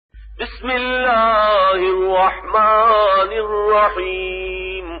بسم الله الرحمن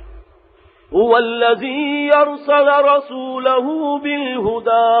الرحيم هو الذي أرسل رسوله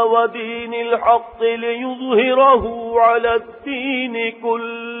بالهدى ودين الحق ليظهره على الدين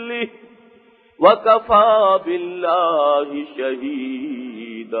كله وكفى بالله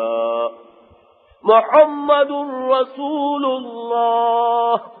شهيدا محمد رسول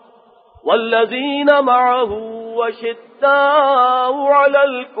الله والذين معه وشداء على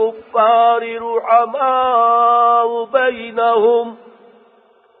الكفار رحماء بينهم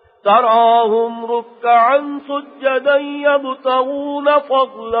تراهم ركعا سجدا يبتغون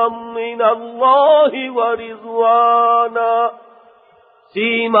فضلا من الله ورضوانا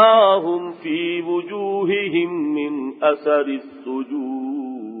سيماهم في وجوههم من أثر السجود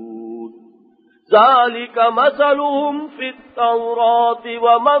ذلك مثلهم في التوراة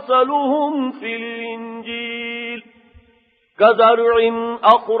ومثلهم في الإنجيل كزرع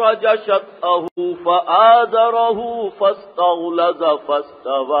أخرج شطأه فآزره فاستغلظ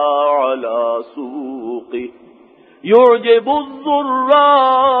فاستوى على سوقه يعجب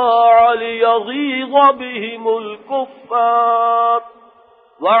الزراع ليغيظ بهم الكفار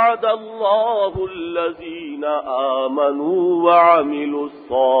وعد الله الذين آمنوا وعملوا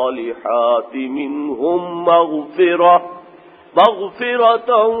الصالحات منهم مغفرة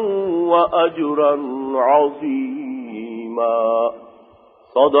وأجرا عظيما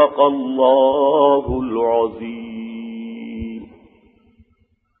صدق الله العظيم.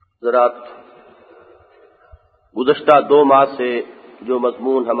 حضرات، گزشتہ 2 ماہ سے جو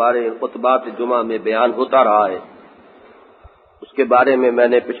مضمون ہمارے خطبات جمعہ میں بیان ہوتا رہا ہے، اس کے بارے میں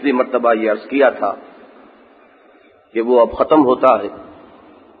نے پچھلی مرتبہ یہ عرض کیا تھا کہ وہ اب ختم ہوتا ہے،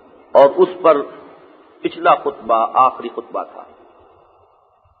 اور اس پر پچھلا خطبہ آخری خطبہ تھا.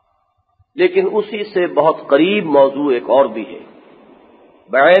 لیکن اسی سے بہت قریب موضوع ایک اور بھی ہے،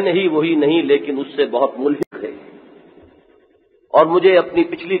 بعین ہی وہی نہیں لیکن اس سے بہت ملحق ہے. اور مجھے اپنی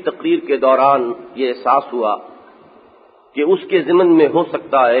پچھلی تقریر کے دوران یہ احساس ہوا کہ اس کے ضمن میں ہو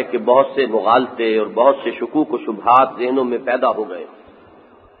سکتا ہے کہ بہت سے مغالطے اور بہت سے شکوک و شبہات ذہنوں میں پیدا ہو گئے.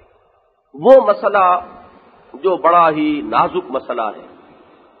 وہ مسئلہ جو بڑا ہی نازک مسئلہ ہے،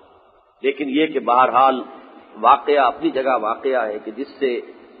 لیکن یہ کہ بہرحال واقعہ اپنی جگہ واقعہ ہے کہ جس سے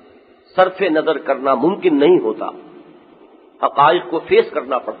صرف نظر کرنا ممکن نہیں ہوتا، حقائق کو فیس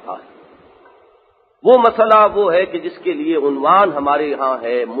کرنا پڑتا ہے. وہ مسئلہ وہ ہے کہ جس کے لیے عنوان ہمارے ہاں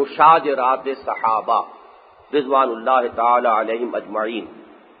ہے مشاجرات صحابہ رضوان اللہ تعالی علیہم اجمعین.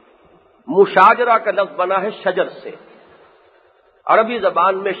 مشاجرہ کا لفظ بنا ہے شجر سے. عربی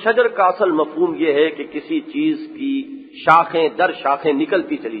زبان میں شجر کا اصل مفہوم یہ ہے کہ کسی چیز کی شاخیں در شاخیں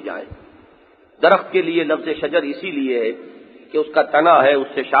نکلتی چلی جائیں. درخت کے لیے لفظ شجر اسی لیے ہے کہ اس کا تنا ہے، اس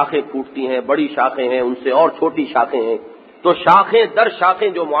سے شاخیں پھوٹتی ہیں، بڑی شاخیں ہیں، ان سے اور چھوٹی شاخیں ہیں، تو شاخیں در شاخیں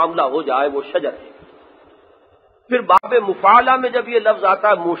جو معاملہ ہو جائے وہ شجر ہے. پھر باب مفاعلہ میں جب یہ لفظ آتا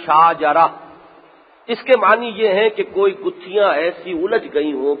ہے مشاجرہ، اس کے معنی یہ ہے کہ کوئی گتھیاں ایسی الجھ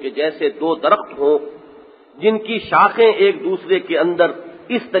گئی ہوں کہ جیسے 2 درخت ہوں جن کی شاخیں ایک دوسرے کے اندر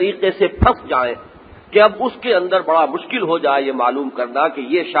اس طریقے سے پھنس جائیں کہ اب اس کے اندر بڑا مشکل ہو جائے یہ معلوم کرنا کہ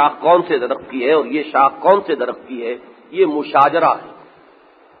یہ شاخ کون سے درخت کی ہے اور یہ شاخ کون سے درخت کی ہے. یہ مشاجرہ ہے.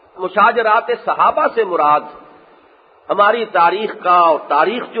 مشاجرات صحابہ سے مراد ہماری تاریخ کا، اور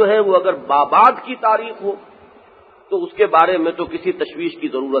تاریخ جو ہے وہ اگر باباد کی تاریخ ہو تو اس کے بارے میں تو کسی تشویش کی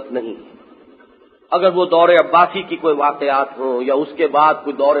ضرورت نہیں. اگر وہ دور عباسی کی کوئی واقعات ہوں یا اس کے بعد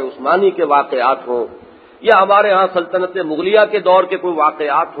کوئی دور عثمانی کے واقعات ہوں یا ہمارے ہاں سلطنت مغلیہ کے دور کے کوئی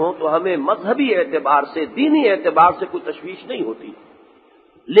واقعات ہوں تو ہمیں مذہبی اعتبار سے، دینی اعتبار سے کوئی تشویش نہیں ہوتی.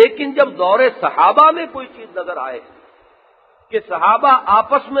 لیکن جب دور صحابہ میں کوئی چیز نظر آئے کہ صحابہ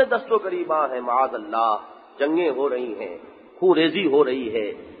آپس میں دست و گریباں ہیں، معاذ اللہ، جنگیں ہو رہی ہیں، خون ریزی ہو رہی ہے،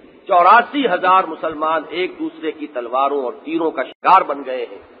 84,000 مسلمان ایک دوسرے کی تلواروں اور تیروں کا شکار بن گئے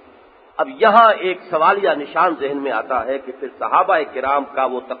ہیں. اب یہاں ایک سوالیہ نشان ذہن میں آتا ہے کہ پھر صحابہ کرام کا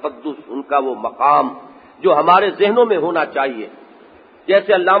وہ تقدس، ان کا وہ مقام جو ہمارے ذہنوں میں ہونا چاہیے.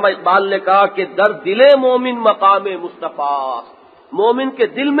 جیسے علامہ اقبال نے کہا کہ در دل مومن مقام مصطفیٰ، مومن کے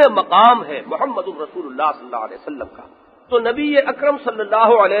دل میں مقام ہے محمد الرسول اللہ صلی اللہ علیہ وسلم کا. تو نبی اکرم صلی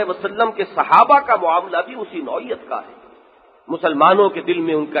اللہ علیہ وسلم کے صحابہ کا معاملہ بھی اسی نوعیت کا ہے. مسلمانوں کے دل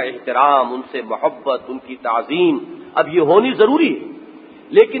میں ان کا احترام، ان سے محبت، ان کی تعظیم اب یہ ہونی ضروری ہے.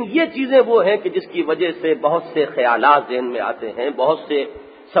 لیکن یہ چیزیں وہ ہیں کہ جس کی وجہ سے بہت سے خیالات ذہن میں آتے ہیں، بہت سے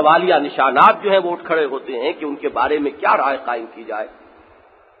سوالیہ نشانات جو ہیں وہ اٹھ کھڑے ہوتے ہیں کہ ان کے بارے میں کیا رائے قائم کی جائے.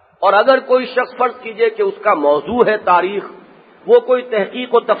 اور اگر کوئی شخص فرض کیجئے کہ اس کا موضوع ہے تاریخ، وہ کوئی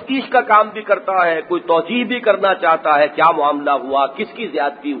تحقیق و تفتیش کا کام بھی کرتا ہے، کوئی توجیہ بھی کرنا چاہتا ہے، کیا معاملہ ہوا، کس کی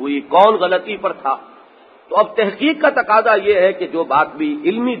زیادتی ہوئی، کون غلطی پر تھا، تو اب تحقیق کا تقاضا یہ ہے کہ جو بات بھی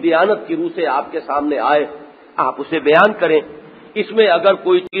علمی دیانت کی روح سے آپ کے سامنے آئے آپ اسے بیان کریں. اس میں اگر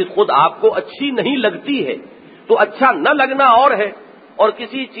کوئی چیز خود آپ کو اچھی نہیں لگتی ہے تو اچھا نہ لگنا اور ہے، اور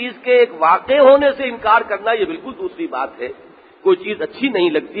کسی چیز کے ایک واقع ہونے سے انکار کرنا یہ بالکل دوسری بات ہے. کوئی چیز اچھی نہیں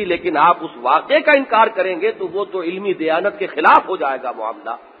لگتی لیکن آپ اس واقعے کا انکار کریں گے تو وہ تو علمی دیانت کے خلاف ہو جائے گا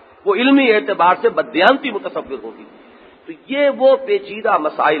معاملہ، وہ علمی اعتبار سے بددیانتی متصور ہوگی. تو یہ وہ پیچیدہ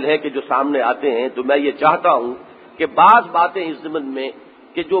مسائل ہیں کہ جو سامنے آتے ہیں. تو میں یہ چاہتا ہوں کہ بعض باتیں اس ضمن میں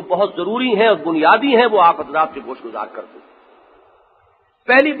کہ جو بہت ضروری ہیں اور بنیادی ہیں وہ آپ حضرات سے گوش گزار کر دوں.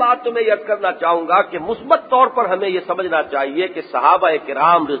 پہلی بات تو میں یہ عرض کرنا چاہوں گا کہ مثبت طور پر ہمیں یہ سمجھنا چاہیے کہ صحابہ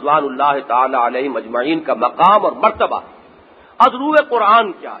کرام رضوان اللہ تعالی علیہم اجمعین کا مقام اور مرتبہ از روئے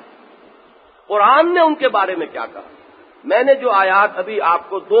قرآن کیا ہے، قرآن نے ان کے بارے میں کیا کہا. میں نے جو آیات ابھی آپ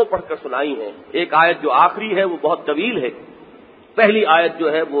کو دو پڑھ کر سنائی ہیں، ایک آیت جو آخری ہے وہ بہت طویل ہے، پہلی آیت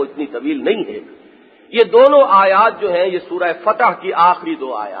جو ہے وہ اتنی طویل نہیں ہے. یہ دونوں آیات جو ہیں یہ سورہ فتح کی آخری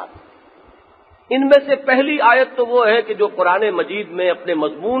دو آیات. ان میں سے پہلی آیت تو وہ ہے کہ جو قرآن مجید میں اپنے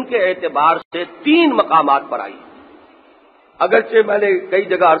مضمون کے اعتبار سے 3 مقامات پر آئی. اگرچہ میں نے کئی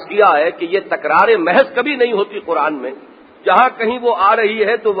جگہ عرض کیا ہے کہ یہ تکرار محض کبھی نہیں ہوتی قرآن میں، جہاں کہیں وہ آ رہی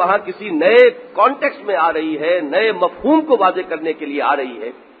ہے تو وہاں کسی نئے کانٹیکسٹ میں آ رہی ہے، نئے مفہوم کو واضح کرنے کے لیے آ رہی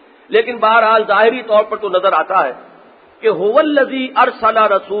ہے. لیکن بہرحال ظاہری طور پر تو نظر آتا ہے کہ هو الذی ارسل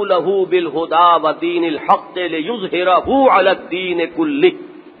رسولہ بالہدی ودین الحق لیظہرہ علی الدین کلہ.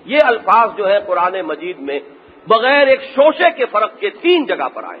 یہ الفاظ جو ہے قرآن مجید میں بغیر ایک شوشے کے فرق کے 3 جگہ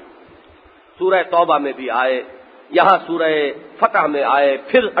پر آئے. سورہ توبہ میں بھی آئے، یہاں سورہ فتح میں آئے،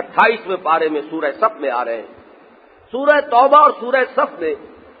 پھر 28ویں پارے میں سورہ صف میں آ رہے ہیں. سورہ توبہ اور سورہ صف میں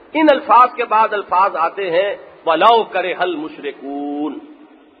ان الفاظ کے بعد الفاظ آتے ہیں وَلَوْ كَرِهَ الْمُشْرِكُونَ.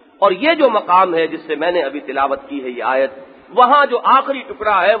 اور یہ جو مقام ہے جس سے میں نے ابھی تلاوت کی ہے یہ آیت، وہاں جو آخری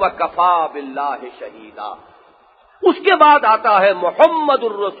ٹکڑا ہے وَكَفَى بِاللَّهِ شَهِيدًا. اس کے بعد آتا ہے محمد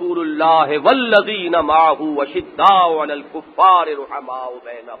الرسول اللہ والذین معہ وشداء علی الکفار رحماء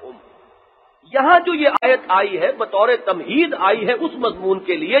بینہم. یہاں جو یہ آیت آئی ہے بطور تمہید آئی ہے اس مضمون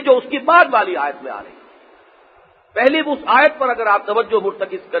کے لیے جو اس کی بعد والی آیت میں آ رہی ہے. پہلی اس آیت پر اگر آپ توجہ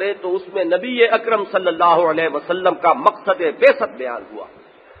مرتکز کریں تو اس میں نبی اکرم صلی اللہ علیہ وسلم کا مقصد بعثت بیان ہوا.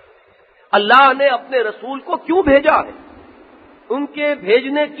 اللہ نے اپنے رسول کو کیوں بھیجا ہے، ان کے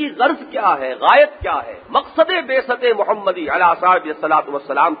بھیجنے کی غرض کیا ہے، غایت کیا ہے، مقصد بعثت محمدی علیہ الصلوۃ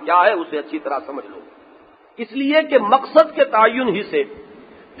والسلام کیا ہے، اسے اچھی طرح سمجھ لو. اس لیے کہ مقصد کے تعین ہی سے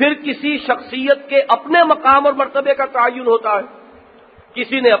پھر کسی شخصیت کے اپنے مقام اور مرتبے کا تعین ہوتا ہے.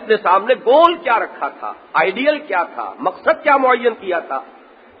 کسی نے اپنے سامنے گول کیا رکھا تھا، آئیڈیل کیا تھا، مقصد کیا معین کیا تھا،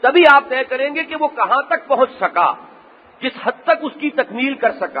 تبھی آپ طے کریں گے کہ وہ کہاں تک پہنچ سکا، کس حد تک اس کی تکمیل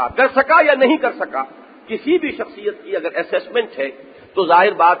کر سکا یا نہیں کر سکا. کسی بھی شخصیت کی اگر اسیسمنٹ ہے تو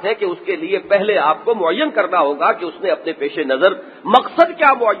ظاہر بات ہے کہ اس کے لیے پہلے آپ کو معین کرنا ہوگا کہ اس نے اپنے پیش نظر مقصد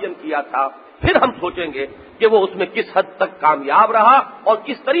کیا معین کیا تھا. پھر ہم سوچیں گے کہ وہ اس میں کس حد تک کامیاب رہا اور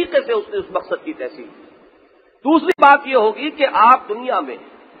کس طریقے سے اس نے اس مقصد کی تحصیل کی. دوسری بات یہ ہوگی کہ آپ دنیا میں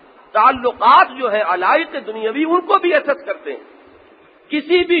تعلقات جو ہیں علائق دنیاوی ان کو بھی ایسس کرتے ہیں.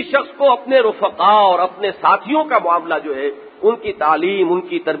 کسی بھی شخص کو اپنے رفقاء اور اپنے ساتھیوں کا معاملہ جو ہے، ان کی تعلیم، ان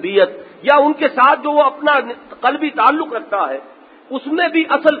کی تربیت یا ان کے ساتھ جو وہ اپنا قلبی تعلق رکھتا ہے، اس میں بھی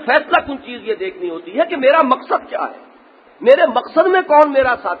اصل فیصلہ کن چیز یہ دیکھنی ہوتی ہے کہ میرا مقصد کیا ہے، میرے مقصد میں کون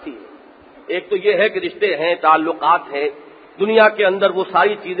میرا ساتھی ہے. ایک تو یہ ہے کہ رشتے ہیں، تعلقات ہیں، دنیا کے اندر وہ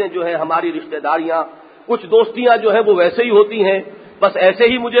ساری چیزیں جو ہیں ہماری رشتہ داریاں، کچھ دوستیاں جو ہیں وہ ویسے ہی ہوتی ہیں، بس ایسے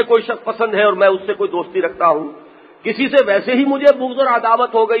ہی مجھے کوئی شخص پسند ہے اور میں اس سے کوئی دوستی رکھتا ہوں. کسی سے ویسے ہی مجھے بغض اور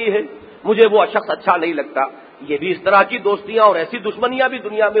عداوت ہو گئی ہے، مجھے وہ شخص اچھا نہیں لگتا. یہ بھی اس طرح کی دوستیاں اور ایسی دشمنیاں بھی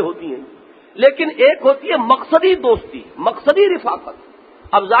دنیا میں ہوتی ہیں. لیکن ایک ہوتی ہے مقصدی دوستی، مقصدی رفاقت.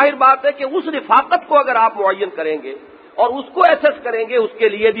 اب ظاہر بات ہے کہ اس رفاقت کو اگر آپ معین کریں گے اور اس کو ایسس کریں گے، اس کے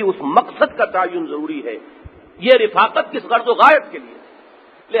لیے بھی اس مقصد کا تعین ضروری ہے. یہ رفاقت کس غرض و غایت کے لیے.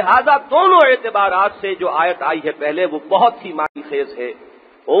 لہذا دونوں اعتبارات سے جو آیت آئی ہے پہلے وہ بہت ہی معنی خیز ہے.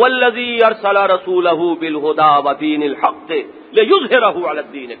 هو الذی ارسل رسولہ بالہدی ودین الحق لیظہرہ علی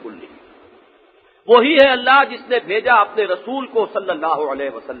الدین کلہ. وہی ہے اللہ جس نے بھیجا اپنے رسول کو صلی اللہ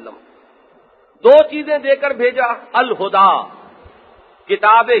علیہ وسلم. 2 چیزیں دے کر بھیجا، الہدی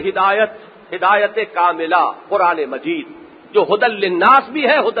کتاب ہدایت، ہدایت کاملہ قرآن مجید جو ہدی للناس بھی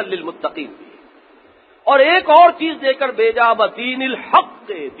ہے، ہدی للمتقین بھی ہے. اور ایک اور چیز دے کر بھیجا ودین الحق،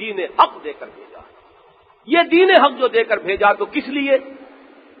 دین حق دے کر بھیجا. یہ دین حق جو دے کر بھیجا تو کس لیے؟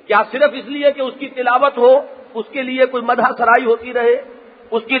 کیا صرف اس لیے کہ اس کی تلاوت ہو، اس کے لیے کوئی مدح سرائی ہوتی رہے،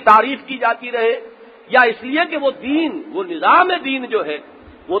 اس کی تعریف کی جاتی رہے، یا اس لیے کہ وہ دین، وہ نظام دین جو ہے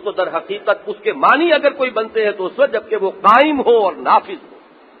وہ تو در حقیقت اس کے معنی اگر کوئی بنتے ہیں تو اس وقت جبکہ وہ قائم ہو اور نافذ ہو.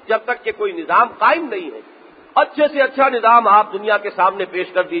 جب تک کہ کوئی نظام قائم نہیں ہے اچھے سے اچھا نظام آپ دنیا کے سامنے پیش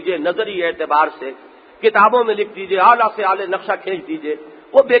کر دیجئے، نظری اعتبار سے کتابوں میں لکھ دیجئے، اعلیٰ سے اعلیٰ نقشہ کھینچ دیجئے،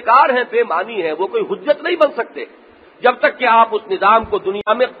 وہ بیکار ہیں، بے معنی ہیں، وہ کوئی حجت نہیں بن سکتے جب تک کہ آپ اس نظام کو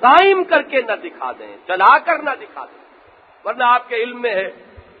دنیا میں قائم کر کے نہ دکھا دیں، چلا کر نہ دکھا دیں۔ ورنہ آپ کے علم میں ہے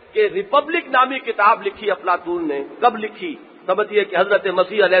کہ ریپبلک نامی کتاب لکھی افلاطون نے، کب لکھی؟ سمجھیے کہ حضرت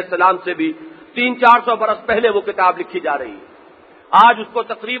مسیح علیہ السلام سے بھی 300-400 برس پہلے وہ کتاب لکھی جا رہی ہے، آج اس کو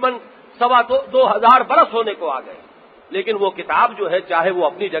تقریباً 2,000 برس ہونے کو آ گئے، لیکن وہ کتاب جو ہے چاہے وہ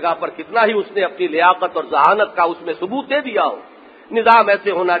اپنی جگہ پر کتنا ہی اس نے اپنی لیاقت اور ذہانت کا اس میں ثبوت دے دیا ہو، نظام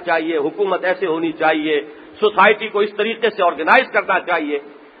ایسے ہونا چاہیے، حکومت ایسے ہونی چاہیے، سوسائٹی کو اس طریقے سے آرگنائز کرنا چاہیے،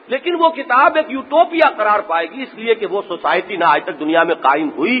 لیکن وہ کتاب ایک یوٹوپیا قرار پائے گی، اس لیے کہ وہ سوسائٹی نہ آج تک دنیا میں قائم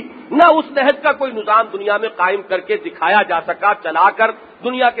ہوئی، نہ اس نہج کا کوئی نظام دنیا میں قائم کر کے دکھایا جا سکا، چلا کر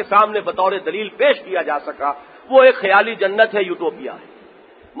دنیا کے سامنے بطور دلیل پیش کیا جا سکا۔ وہ ایک خیالی جنت ہے، یوٹوپیا ہے۔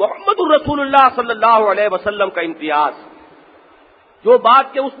 محمد الرسول اللہ صلی اللہ علیہ وسلم کا امتیاز، جو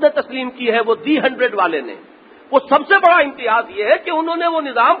بات کہ اس نے تسلیم کی ہے وہ دی 100 والے نے، وہ سب سے بڑا امتیاز یہ ہے کہ انہوں نے وہ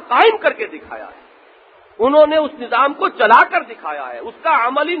نظام قائم کر کے دکھایا ہے، انہوں نے اس نظام کو چلا کر دکھایا ہے، اس کا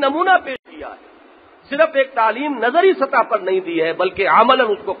عملی نمونہ پیش کیا ہے، صرف ایک تعلیم نظری سطح پر نہیں دی ہے بلکہ عملاً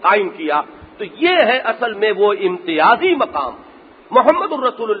اس کو قائم کیا۔ تو یہ ہے اصل میں وہ امتیازی مقام محمد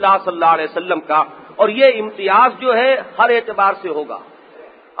الرسول اللہ صلی اللہ علیہ وسلم کا، اور یہ امتیاز جو ہے ہر اعتبار سے ہوگا۔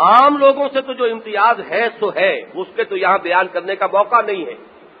 عام لوگوں سے تو جو امتیاز ہے سو ہے، اس کے تو یہاں بیان کرنے کا موقع نہیں ہے،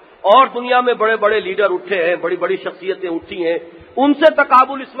 اور دنیا میں بڑے بڑے لیڈر اٹھے ہیں، بڑی بڑی شخصیتیں اٹھی ہیں، ان سے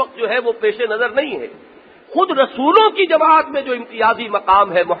تقابل اس وقت جو ہے وہ پیش نظر نہیں ہے۔ خود رسولوں کی جماعت میں جو امتیازی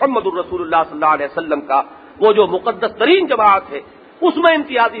مقام ہے محمد الرسول اللہ صلی اللہ علیہ وسلم کا، وہ جو مقدس ترین جماعت ہے، اس میں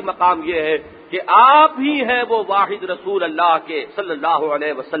امتیازی مقام یہ ہے کہ آپ ہی ہیں وہ واحد رسول اللہ کے صلی اللہ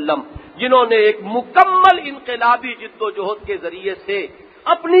علیہ وسلم جنہوں نے ایک مکمل انقلابی جد و جہد کے ذریعے سے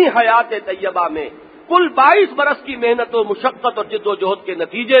اپنی حیات طیبہ میں کل 22 برس کی محنت و مشقت اور جد و جہد کے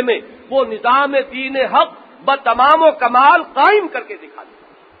نتیجے میں وہ نظام دین حق بتمام و کمال قائم کر کے دکھا دیا۔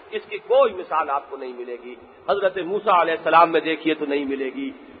 اس کی کوئی مثال آپ کو نہیں ملے گی۔ حضرت موسیٰ علیہ السلام میں دیکھیے تو نہیں ملے گی،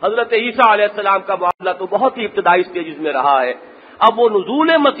 حضرت عیسیٰ علیہ السلام کا معاملہ تو بہت ہی ابتدائی اسٹیجز میں رہا ہے، اب وہ نزول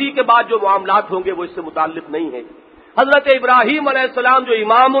مسیح کے بعد جو معاملات ہوں گے وہ اس سے متعلق نہیں ہے۔ حضرت ابراہیم علیہ السلام جو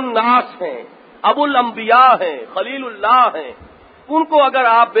امام الناس ہیں، ابو الانبیاء ہیں، خلیل اللہ ہیں، ان کو اگر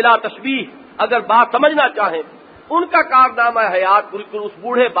آپ بلا تشبیہ اگر بات سمجھنا چاہیں، ان کا کارنامہ حیات بالکل اس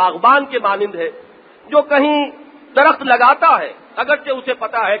بوڑھے باغبان کے مانند ہے جو کہیں درخت لگاتا ہے، اگرچہ اسے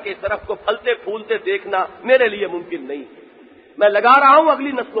پتا ہے کہ اس درخت کو پھلتے پھولتے دیکھنا میرے لیے ممکن نہیں ہے، میں لگا رہا ہوں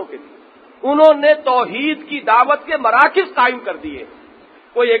اگلی نسلوں کے لیے۔ انہوں نے توحید کی دعوت کے مراکز قائم کر دیے،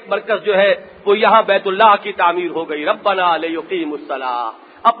 کوئی ایک مرکز جو ہے وہ یہاں بیت اللہ کی تعمیر ہو گئی، ربنا لیقیموا الصلاۃ،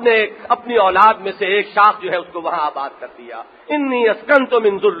 اپنی اولاد میں سے ایک شاخ جو ہے اس کو وہاں آباد کر دیا، انی اسکنت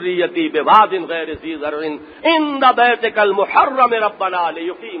من ذریتی بواد غیر ذی زرع عند بیتک المحرم ربنا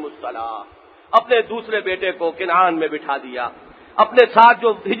لیقیموا الصلاۃ۔ اپنے دوسرے بیٹے کو کنعان میں بٹھا دیا، اپنے ساتھ جو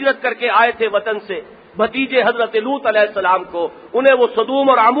ہجرت کر کے آئے تھے وطن سے بھتیجے حضرت لوط علیہ السلام کو، انہیں وہ صدوم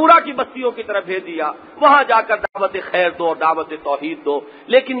اور عمورہ کی بستیوں کی طرف بھیج دیا، وہاں جا کر دعوت خیر دو اور دعوت توحید دو۔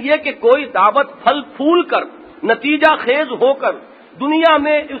 لیکن یہ کہ کوئی دعوت پھل پھول کر نتیجہ خیز ہو کر دنیا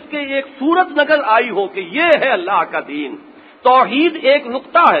میں اس کے ایک صورت نظر آئی ہو کہ یہ ہے اللہ کا دین، توحید ایک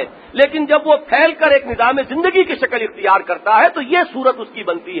نقطہ ہے، لیکن جب وہ پھیل کر ایک نظام زندگی کی شکل اختیار کرتا ہے تو یہ صورت اس کی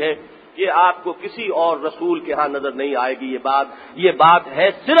بنتی ہے، یہ آپ کو کسی اور رسول کے ہاں نظر نہیں آئے گی۔ یہ بات ہے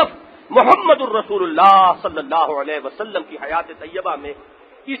صرف محمد الرسول اللہ صلی اللہ علیہ وسلم کی حیات طیبہ میں۔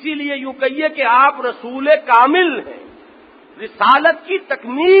 اسی لیے یوں کہیے کہ آپ رسول کامل ہیں، رسالت کی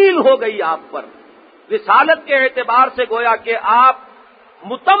تکمیل ہو گئی آپ پر، رسالت کے اعتبار سے گویا کہ آپ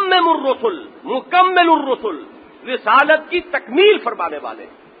متمم الرسل، مکمل الرسل، رسالت کی تکمیل فرمانے والے۔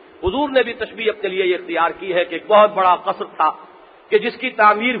 حضور نے بھی تشبیہ اپنے لیے یہ اختیار کی ہے کہ ایک بہت بڑا قصر تھا کہ جس کی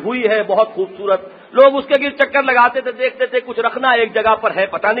تعمیر ہوئی ہے بہت خوبصورت، لوگ اس کے گرد چکر لگاتے تھے، دیکھتے تھے کچھ رکھنا ایک جگہ پر ہے،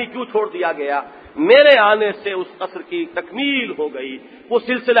 پتہ نہیں کیوں چھوڑ دیا گیا۔ میرے آنے سے اس قصر کی تکمیل ہو گئی، وہ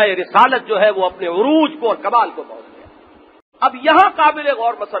سلسلہ رسالت جو ہے وہ اپنے عروج کو اور کمال کو پہنچ گیا۔ اب یہاں قابل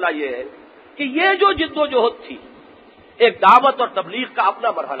غور مسئلہ یہ ہے کہ یہ جو جد و جہد تھی، ایک دعوت اور تبلیغ کا اپنا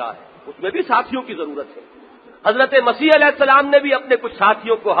مرحلہ ہے، اس میں بھی ساتھیوں کی ضرورت ہے۔ حضرت مسیح علیہ السلام نے بھی اپنے کچھ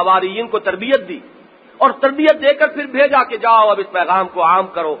ساتھیوں کو، حواریین کو تربیت دی، اور تربیت دے کر پھر بھیجا کہ جاؤ اب اس پیغام کو عام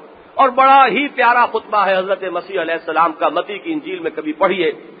کرو، اور بڑا ہی پیارا خطبہ ہے حضرت مسیح علیہ السلام کا، متی کی انجیل میں کبھی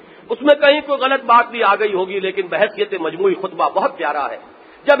پڑھیے، اس میں کہیں کوئی غلط بات بھی آ گئی ہوگی لیکن بحیثیت مجموعی خطبہ بہت پیارا ہے۔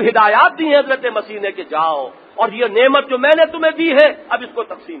 جب ہدایات دی ہیں حضرت مسیح نے کہ جاؤ اور یہ نعمت جو میں نے تمہیں دی ہے اب اس کو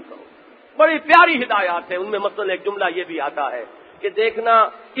تقسیم کرو، بڑی پیاری ہدایات ہے، ان میں مثلا ایک جملہ یہ بھی آتا ہے کہ دیکھنا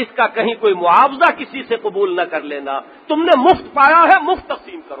اس کا کہیں کوئی معاوضہ کسی سے قبول نہ کر لینا، تم نے مفت پایا ہے مفت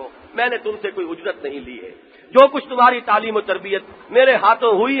تقسیم کرو، میں نے تم سے کوئی اجرت نہیں لی ہے۔ جو کچھ تمہاری تعلیم و تربیت میرے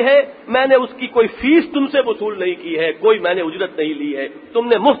ہاتھوں ہوئی ہے میں نے اس کی کوئی فیس تم سے وصول نہیں کی ہے، کوئی میں نے اجرت نہیں لی ہے، تم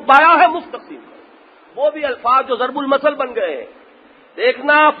نے مفت پایا ہے، مفت تقسیم کرو۔ وہ بھی الفاظ جو ضرب المثل بن گئے ہیں۔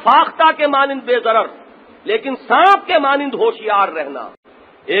 دیکھنا فاختہ کے مانند بے ضرر لیکن سانپ کے مانند ہوشیار رہنا۔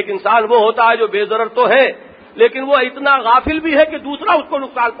 ایک انسان وہ ہوتا ہے جو بے ضرر تو ہے لیکن وہ اتنا غافل بھی ہے کہ دوسرا اس کو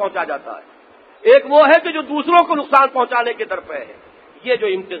نقصان پہنچا جاتا ہے، ایک وہ ہے کہ جو دوسروں کو نقصان پہنچانے کے درپے ہے۔ یہ جو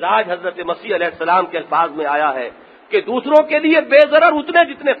امتزاج حضرت مسیح علیہ السلام کے الفاظ میں آیا ہے کہ دوسروں کے لیے بے ضرر اتنے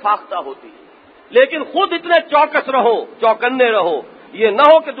جتنے فاختہ ہوتی ہے لیکن خود اتنے چوکس رہو، چوکنے رہو، یہ نہ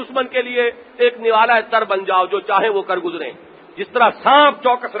ہو کہ دشمن کے لیے ایک نوالا تر بن جاؤ، جو چاہے وہ کر گزریں۔ جس طرح سانپ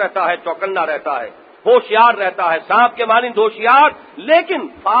چوکس رہتا ہے، چوکنا رہتا ہے، ہوشیار رہتا ہے، سانپ کے مانند ہوشیار لیکن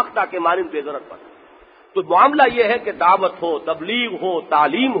فاختہ کے مانند بے ضرر پر۔ تو معاملہ یہ ہے کہ دعوت ہو، تبلیغ ہو،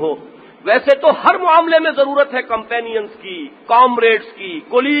 تعلیم ہو، ویسے تو ہر معاملے میں ضرورت ہے کمپینینز کی، کامریڈز کی،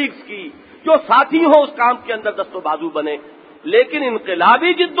 کولیگز کی، جو ساتھی ہو اس کام کے اندر دست و بازو بنے، لیکن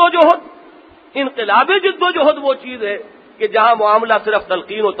انقلابی جدوجہد وہ چیز ہے کہ جہاں معاملہ صرف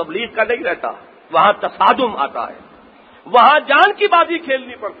تلقین و تبلیغ کا نہیں رہتا، وہاں تصادم آتا ہے، وہاں جان کی بازی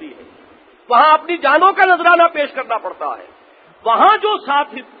کھیلنی پڑتی ہے، وہاں اپنی جانوں کا نذرانہ پیش کرنا پڑتا ہے، وہاں جو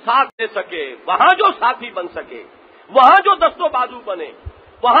ساتھ دے سکے، وہاں جو ساتھی بن سکے، وہاں جو دست و بازو بنے،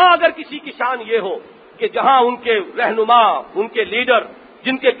 وہاں اگر کسی کی شان یہ ہو کہ جہاں ان کے رہنما، ان کے لیڈر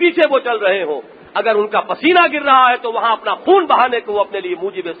جن کے پیچھے وہ چل رہے ہوں، اگر ان کا پسینہ گر رہا ہے تو وہاں اپنا خون بہانے کو وہ اپنے لیے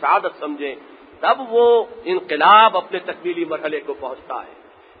موجب سعادت سمجھیں، تب وہ انقلاب اپنے تکمیلی مرحلے کو پہنچتا ہے،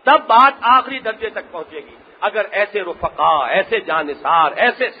 تب بات آخری درجے تک پہنچے گی۔ اگر ایسے رفقا، ایسے جانثار،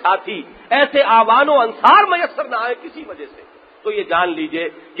 ایسے ساتھی، ایسے آوان و انصار میسر نہ آئے کسی وجہ سے، تو یہ جان لیجئے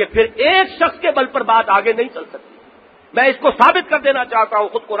کہ پھر ایک شخص کے بل پر بات آگے نہیں چل سکتی۔ میں اس کو ثابت کر دینا چاہتا ہوں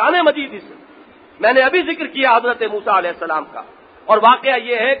خود قرآن مجید سے۔ میں نے ابھی ذکر کیا حضرت موسیٰ علیہ السلام کا، اور واقعہ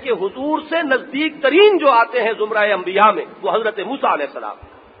یہ ہے کہ حضور سے نزدیک ترین جو آتے ہیں زمرہ انبیاء میں وہ حضرت موسیٰ علیہ السلام۔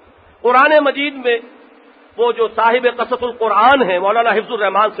 قرآن مجید میں وہ جو صاحب قصص القرآن ہیں مولانا حفظ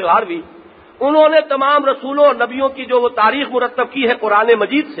الرحمان سہاروی، انہوں نے تمام رسولوں اور نبیوں کی جو وہ تاریخ مرتب کی ہے قرآن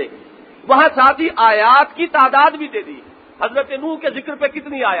مجید سے، وہاں ساتھ ہی آیات کی تعداد بھی دے دی۔ حضرت نوح کے ذکر پہ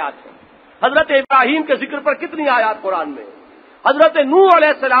کتنی آیات ہیں، حضرت ابراہیم کے ذکر پر کتنی آیات قرآن میں، حضرت نوح علیہ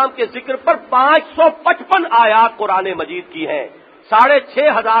السلام کے ذکر پر 555 آیات قرآن مجید کی ہیں۔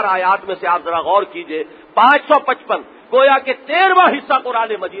 6500 آیات میں سے آپ ذرا غور کیجئے، 555 گویا کہ 13واں حصہ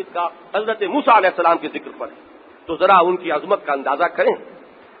قرآن مجید کا حضرت موسیٰ علیہ السلام کے ذکر پر ہے، تو ذرا ان کی عظمت کا اندازہ کریں۔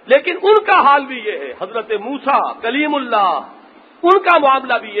 لیکن ان کا حال بھی یہ ہے، حضرت موسیٰ کلیم اللہ، ان کا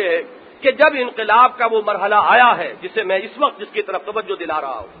معاملہ بھی یہ ہے کہ جب انقلاب کا وہ مرحلہ آیا ہے جسے میں اس وقت جس کی طرف توجہ دلا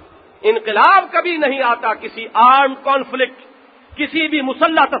رہا ہوں، انقلاب کبھی نہیں آتا کسی آرم کانفلکٹ، کسی بھی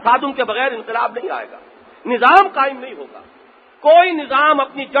مسلح تصادم کے بغیر انقلاب نہیں آئے گا، نظام قائم نہیں ہوگا، کوئی نظام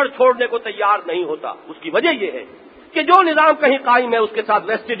اپنی جڑ چھوڑنے کو تیار نہیں ہوتا۔ اس کی وجہ یہ ہے کہ جو نظام کہیں قائم ہے اس کے ساتھ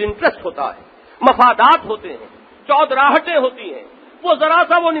ویسٹڈ انٹرسٹ ہوتا ہے، مفادات ہوتے ہیں، چودراہٹیں ہوتی ہیں، وہ ذرا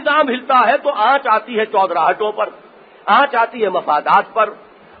سا وہ نظام ہلتا ہے تو آنچ آتی ہے چودراہٹوں پر، آنچ آتی ہے مفادات پر،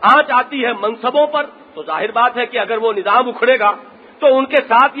 آنچ آتی ہے منصبوں پر، تو ظاہر بات ہے کہ اگر وہ نظام اکھڑے گا تو ان کے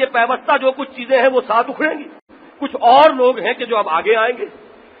ساتھ یہ پیوستہ جو کچھ چیزیں ہیں وہ ساتھ اکھڑیں گی۔ کچھ اور لوگ ہیں کہ جو اب آگے آئیں گے،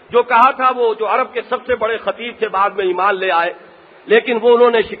 جو کہا تھا وہ جو عرب کے سب سے بڑے خطیب تھے بعد میں ایمان لے آئے، لیکن وہ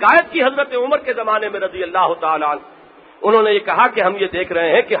انہوں نے شکایت کی حضرت عمر کے زمانے میں رضی اللہ تعالیٰ عنہ، انہوں نے یہ کہا کہ ہم یہ دیکھ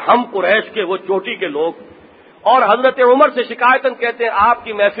رہے ہیں کہ ہم قریش کے وہ چوٹی کے لوگ، اور حضرت عمر سے شکایتاً کہتے ہیں آپ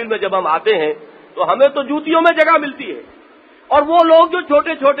کی محفل میں جب ہم آتے ہیں تو ہمیں تو جوتیوں میں جگہ ملتی ہے، اور وہ لوگ جو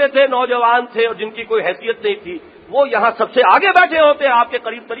چھوٹے چھوٹے تھے، نوجوان تھے اور جن کی کوئی حیثیت نہیں تھی، وہ یہاں سب سے آگے بیٹھے ہوتے ہیں، آپ کے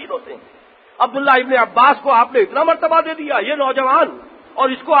قریب ترین ہوتے ہیں۔ عبداللہ ابن عباس کو آپ نے اتنا مرتبہ دے دیا، یہ نوجوان، اور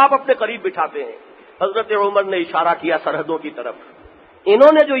اس کو آپ اپنے قریب بٹھاتے ہیں۔ حضرت عمر نے اشارہ کیا سرحدوں کی طرف،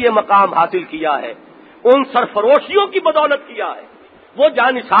 انہوں نے جو یہ مقام حاصل کیا ہے ان سرفروشیوں کی بدولت کیا ہے، وہ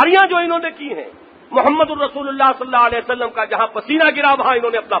جانثاریاں جو انہوں نے کی ہیں، محمد الرسول اللہ صلی اللہ علیہ وسلم کا جہاں پسینہ گرا وہاں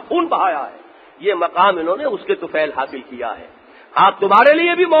انہوں نے اپنا خون بہایا ہے، یہ مقام انہوں نے اس کے طفیل حاصل کیا ہے۔ آپ تمہارے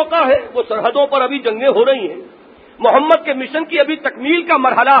لیے بھی موقع ہے، وہ سرحدوں پر ابھی جنگیں ہو رہی ہیں، محمد کے مشن کی ابھی تکمیل کا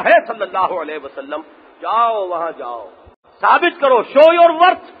مرحلہ ہے صلی اللہ علیہ وسلم، جاؤ وہاں جاؤ، ثابت کرو، show your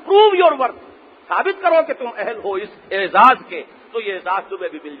worth, prove your worth, ثابت کرو کہ تم اہل ہو اس اعزاز کے، تو یہ اعزاز تمہیں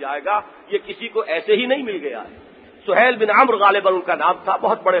بھی مل جائے گا، یہ کسی کو ایسے ہی نہیں مل گیا ہے۔ سہیل بن عمرو غالباً ان کا نام تھا،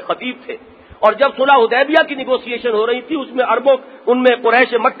 بہت بڑے خطیب تھے، اور جب صلح حدیبیہ کی نیگوسیشن ہو رہی تھی اس میں عربوں، ان میں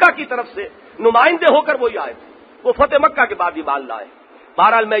قریش مکہ کی طرف سے نمائندے ہو کر وہی آئے تھے، وہ فتح مکہ کے بعد ہی مان لائے۔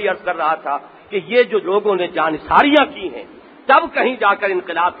 بہرحال میں یہ عرض کر رہا تھا کہ یہ جو لوگوں نے جانثاریاں کی ہیں تب کہیں جا کر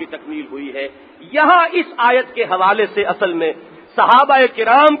انقلاب کی تکمیل ہوئی ہے۔ یہاں اس آیت کے حوالے سے اصل میں صحابہ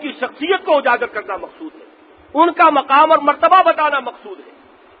کرام کی شخصیت کو اجاگر کرنا مقصود ہے، ان کا مقام اور مرتبہ بتانا مقصود ہے۔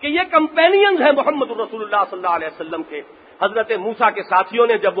 کہ یہ کمپینینز ہیں محمد رسول اللہ صلی اللہ علیہ وسلم کے. حضرت موسیٰ کے ساتھیوں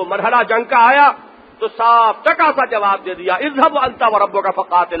نے جب وہ مرحلہ جنگ کا آیا تو صاف ٹکا سا جواب دے دیا، اذهب انت وربك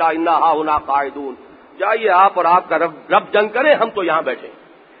فقاتلا انا هاهنا قاعدون. جائیے آپ اور آپ کا رب جنگ کریں، ہم تو یہاں بیٹھے،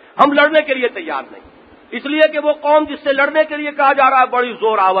 ہم لڑنے کے لیے تیار نہیں. اس لیے کہ وہ قوم جس سے لڑنے کے لیے کہا جا رہا ہے بڑی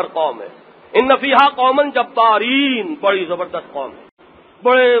زور آور قوم ہے. ان فیہا قوما جبارین، بڑی زبردست قوم ہے،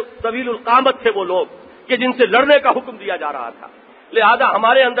 بڑے طویل القامت تھے وہ لوگ کہ جن سے لڑنے کا حکم دیا جا رہا تھا. لہذا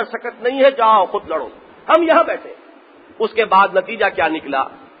ہمارے اندر سکت نہیں ہے، جاؤ خود لڑو، ہم یہاں بیٹھے. اس کے بعد نتیجہ کیا نکلا؟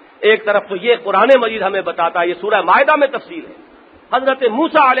 ایک طرف تو یہ قرآن مجید ہمیں بتاتا ہے، یہ سورہ مائدہ میں تفصیل ہے، حضرت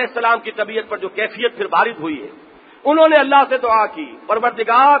موسیٰ علیہ السلام کی طبیعت پر جو کیفیت پھر وارد ہوئی ہے. انہوں نے اللہ سے دعا کی،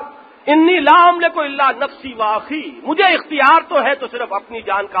 پروردگار انی لا املک الا نفسی واخی، مجھے اختیار تو ہے تو صرف اپنی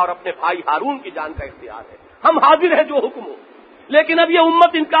جان کا اور اپنے بھائی ہارون کی جان کا اختیار ہے، ہم حاضر ہیں جو حکم ہو. لیکن اب یہ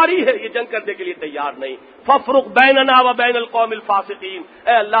امت انکاری ہے، یہ جنگ کرنے کے لیے تیار نہیں. فافرق بیننا و بین القوم الفاسقین،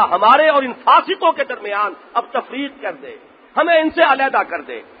 اے اللہ ہمارے اور ان فاسقوں کے درمیان اب تفریق کر دے، ہمیں ان سے علیحدہ کر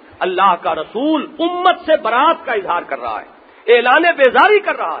دے. اللہ کا رسول امت سے برات کا اظہار کر رہا ہے، اعلان بیزاری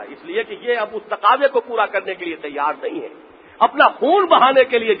کر رہا ہے، اس لیے کہ یہ اب اس تقاضے کو پورا کرنے کے لیے تیار نہیں ہے، اپنا خون بہانے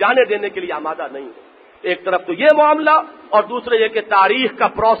کے لیے، جانے دینے کے لیے آمادہ نہیں ہے. ایک طرف تو یہ معاملہ، اور دوسرے یہ کہ تاریخ کا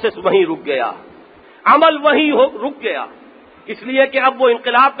پروسیس وہیں رک گیا، عمل وہیں رک گیا، اس لیے کہ اب وہ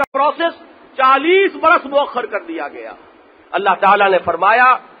انقلاب کا پروسیس 40 برس مؤخر کر دیا گیا. اللہ تعالیٰ نے فرمایا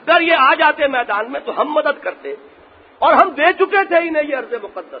اگر یہ آ جاتے میدان میں تو ہم مدد کرتے، اور ہم دے چکے تھے انہیں یہ ارض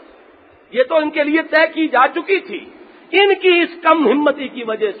مقدس، یہ تو ان کے لیے طے کی جا چکی تھی. ان کی اس کم ہمتی کی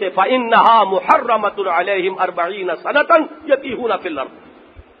وجہ سے فَإِنَّهَا مُحَرَّمَةٌ عَلَيْهِمْ 40 سَنَةً يَتِيهُونَ فِي الْأَرْضِ،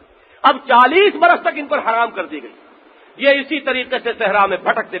 اب 40 برس تک ان پر حرام کر دی گئی. یہ اسی طریقے سے صحرا میں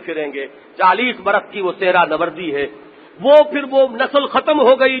بھٹکتے پھریں گے. 40 برس کی وہ صحرا نوردی ہے، وہ پھر وہ نسل ختم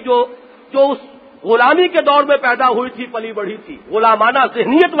ہو گئی جو اس غلامی کے دور میں پیدا ہوئی تھی، پلی بڑھی تھی، غلامانہ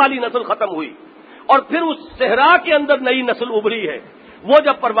ذہنیت والی نسل ختم ہوئی، اور پھر اس صحرا کے اندر نئی نسل ابھری ہے. وہ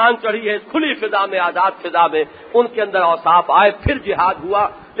جب پروان چڑھی ہے کھلی فضا میں، آزاد فضا میں، ان کے اندر اوصاف آئے، پھر جہاد ہوا.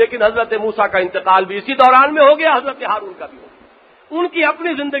 لیکن حضرت موسیٰ کا انتقال بھی اسی دوران میں ہو گیا، حضرت ہارون کا بھی ہو گیا. ان کی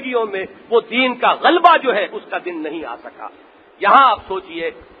اپنی زندگیوں میں وہ دین کا غلبہ جو ہے اس کا دن نہیں آ سکا. یہاں آپ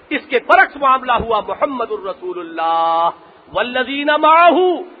سوچئے اس کے برعکس معاملہ ہوا محمد الرسول اللہ والذین معہ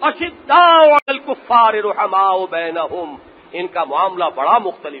اشداء علی الکفار رحماء بینہم، ان کا معاملہ بڑا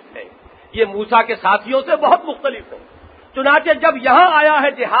مختلف ہے، یہ موسیٰ کے ساتھیوں سے بہت مختلف ہے. چنانچہ جب یہاں آیا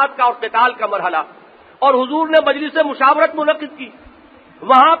ہے جہاد کا اور قتال کا مرحلہ، اور حضور نے مجلس مشاورت منعقد کی،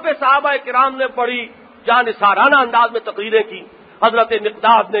 وہاں پہ صحابہ کرام نے بڑی جانثارانہ انداز میں تقریریں کی، حضرت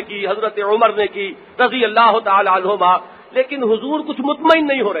مقداد نے کی، حضرت عمر نے کی رضی اللہ تعالی عنہما. لیکن حضور کچھ مطمئن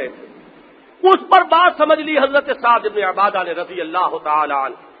نہیں ہو رہے تھے. اس پر بات سمجھ لی حضرت سعد بن عبادہ نے رضی اللہ تعالی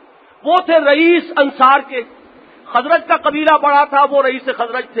عنہ. وہ تھے رئیس انصار کے، خزرج کا قبیلہ بڑا تھا، وہ رئیس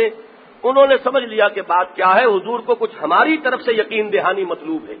خزرج تھے. انہوں نے سمجھ لیا کہ بات کیا ہے، حضور کو کچھ ہماری طرف سے یقین دہانی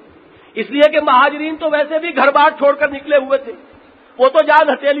مطلوب ہے. اس لیے کہ مہاجرین تو ویسے بھی گھر بار چھوڑ کر نکلے ہوئے تھے، وہ تو جان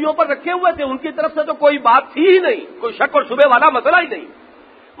ہتھیلیوں پر رکھے ہوئے تھے، ان کی طرف سے تو کوئی بات تھی ہی نہیں، کوئی شک اور شبہ والا مسئلہ ہی نہیں.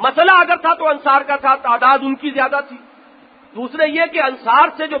 مسئلہ اگر تھا تو انصار کا تھا، تعداد ان کی زیادہ تھی. دوسرے یہ کہ انصار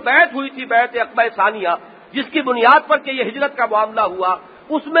سے جو بیعت ہوئی تھی، بیعت عقبہ ثانیہ، جس کی بنیاد پر کہ یہ ہجرت کا معاملہ ہوا،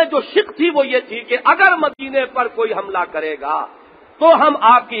 اس میں جو شک تھی وہ یہ تھی کہ اگر مدینے پر کوئی حملہ کرے گا تو ہم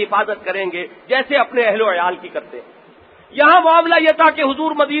آپ کی حفاظت کریں گے جیسے اپنے اہل و عیال کی کرتے ہیں. یہاں معاملہ یہ تھا کہ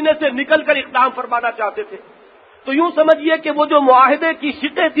حضور مدینے سے نکل کر اقدام فرمانا چاہتے تھے، تو یوں سمجھیے کہ وہ جو معاہدے کی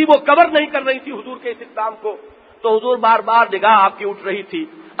شقیں تھی وہ کور نہیں کر رہی تھی حضور کے اس اقدام کو. تو حضور بار بار نگاہ آپ کی اٹھ رہی تھی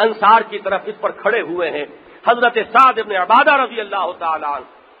انصار کی طرف، اس پر کھڑے ہوئے ہیں حضرت سعد بن عبادہ رضی اللہ تعالی عنہ،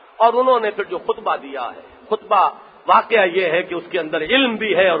 اور انہوں نے پھر جو خطبہ دیا ہے، خطبہ واقعہ یہ ہے کہ اس کے اندر علم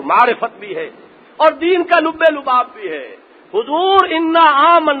بھی ہے اور معرفت بھی ہے اور دین کا لب لباب بھی ہے. حضور انا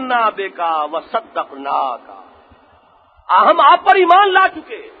آمنا بکا وصدقناک، ہم آپ پر ایمان لا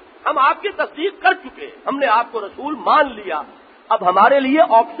چکے، ہم آپ کی تصدیق کر چکے، ہم نے آپ کو رسول مان لیا. اب ہمارے لیے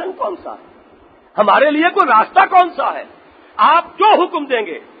آپشن کون سا ہے، ہمارے لیے کوئی راستہ کون سا ہے؟ آپ جو حکم دیں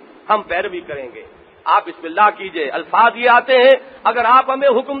گے ہم پیروی کریں گے. آپ بسم اللہ کیجئے، الفاظ یہ آتے ہیں اگر آپ ہمیں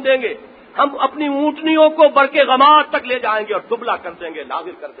حکم دیں گے ہم اپنی اونٹنیوں کو برقے غماد تک لے جائیں گے اور دبلا کر دیں گے،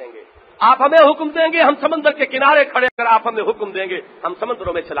 لاغر کر دیں گے. آپ ہمیں حکم دیں گے ہم سمندر کے کنارے کھڑے کر، آپ ہمیں حکم دیں گے ہم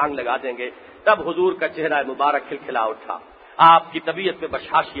سمندروں میں چھلانگ لگا دیں گے. تب حضور کا چہرہ مبارک کھلکھلا اٹھا، آپ کی طبیعت میں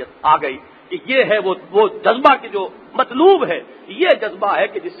بشاشیت آ گئی کہ یہ ہے وہ جذبہ کی جو مطلوب ہے، یہ جذبہ ہے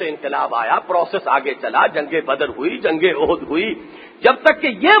کہ جس سے انقلاب آیا، پروسیس آگے چلا، جنگ بدر ہوئی، جنگ احد ہوئی. جب تک کہ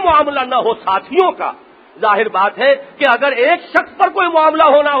یہ معاملہ نہ ہو ساتھیوں کا، ظاہر بات ہے کہ اگر ایک شخص پر کوئی معاملہ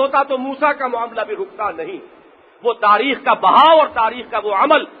ہونا ہوتا تو موسیٰ کا معاملہ بھی رکتا نہیں. وہ تاریخ کا بہاؤ اور تاریخ کا وہ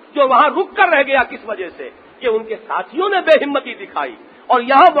عمل جو وہاں رک کر رہ گیا، کس وجہ سے؟ کہ ان کے ساتھیوں نے بے ہمتی دکھائی اور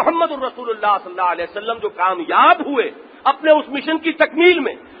یہاں محمد الرسول اللہ صلی اللہ علیہ وسلم جو کامیاب ہوئے اپنے اس مشن کی تکمیل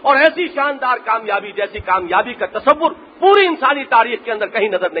میں، اور ایسی شاندار کامیابی جیسی کامیابی کا تصور پوری انسانی تاریخ کے اندر کہیں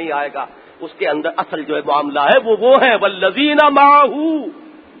نظر نہیں آئے گا، اس کے اندر اصل جو ہے معاملہ ہے وہ ہے والذین معہ،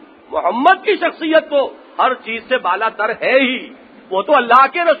 محمد کی شخصیت تو ہر چیز سے بالا تر ہے ہی، وہ تو اللہ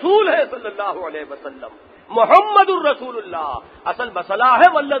کے رسول ہے صلی اللہ علیہ وسلم، محمد الرسول اللہ۔ اصل مسئلہ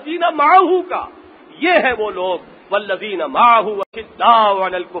ہے والذین معہ کا، یہ ہے وہ لوگ والذین معہ اشداء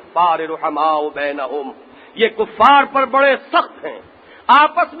علی الکفار رحماء بینہم، یہ کفار پر بڑے سخت ہیں،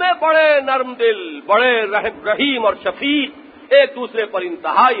 آپس میں بڑے نرم دل، بڑے رحیم اور شفیق، ایک دوسرے پر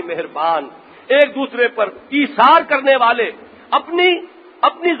انتہائی مہربان، ایک دوسرے پر ایثار کرنے والے،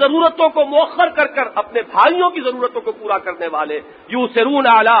 اپنی ضرورتوں کو مؤخر کر کر اپنے بھائیوں کی ضرورتوں کو پورا کرنے والے، یؤثرون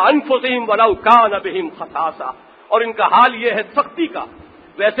علی انفسہم ولو کان بہم خصاصہ، اور ان کا حال یہ ہے سختی کا۔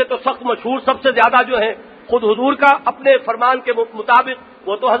 ویسے تو سخت مشہور سب سے زیادہ جو ہے خود حضور کا اپنے فرمان کے مطابق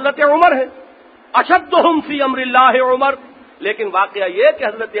وہ تو حضرت عمر ہے، اشدہم فی امر اللہ عمر، لیکن واقعہ یہ کہ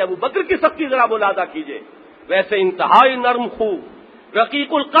حضرت ابو بکر کی سختی ذرا ملاحظہ کیجئے، ویسے انتہائی نرم خو،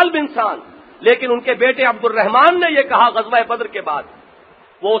 رقیق القلب انسان، لیکن ان کے بیٹے عبد الرحمن نے یہ کہا غزوہ بدر کے بعد،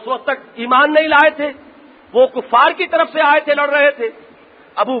 وہ اس وقت تک ایمان نہیں لائے تھے، وہ کفار کی طرف سے آئے تھے، لڑ رہے تھے،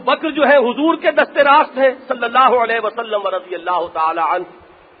 ابو بکر جو ہے حضور کے دستے راست ہیں صلی اللہ علیہ وسلم رضی اللہ تعالی عنہ،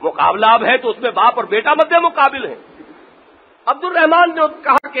 مقابلہ اب ہے تو اس میں باپ اور بیٹا مد مقابل ہیں۔ عبد الرحمن نے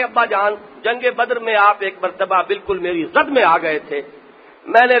کہا کہ ابا جان، جنگ بدر میں آپ ایک مرتبہ بالکل میری زد میں آ گئے تھے،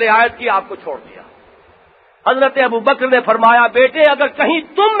 میں نے رعایت کی، آپ کو چھوڑ دیا۔ حضرت ابو بکر نے فرمایا بیٹے اگر کہیں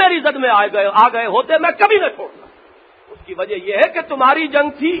تم میری زد میں آ گئے ہوتے میں کبھی نہ چھوڑتا، اس کی وجہ یہ ہے کہ تمہاری جنگ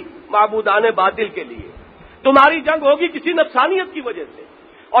تھی معبودان باطل کے لیے، تمہاری جنگ ہوگی کسی نفسانیت کی وجہ سے،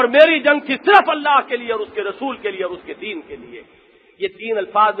 اور میری جنگ تھی صرف اللہ کے لیے اور اس کے رسول کے لیے اور اس کے دین کے لیے۔ یہ تین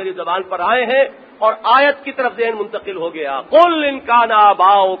الفاظ میری زبان پر آئے ہیں اور آیت کی طرف ذہن منتقل ہو گیا، قل ان کان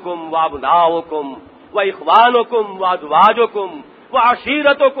آباؤکم وابناؤکم واخوانکم وازواجکم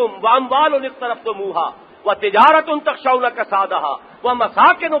وعشیرتکم واموال اقترفتموها وتجارۃ تخشون کسادها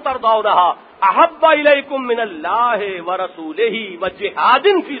ومساکن ترضونها احب الیکم من اللہ ورسولہ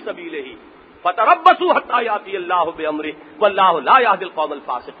وجہاد فی سبیلہ فتربصوا حتی یاتی اللہ بامرہ واللہ لا یہدی القوم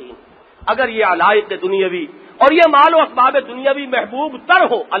الفاسقین۔ اگر یہ علائق دنیاوی اور یہ مال و اسباب دنیاوی محبوب تر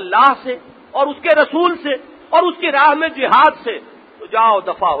ہو اللہ سے اور اس کے رسول سے اور اس کی راہ میں جہاد سے، تو جاؤ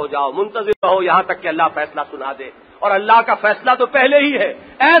دفع ہو جاؤ، منتظر رہو یہاں تک کہ اللہ فیصلہ سنا دے، اور اللہ کا فیصلہ تو پہلے ہی ہے،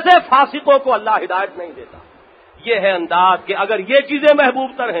 ایسے فاسقوں کو اللہ ہدایت نہیں دیتا۔ یہ ہے انداز کہ اگر یہ چیزیں محبوب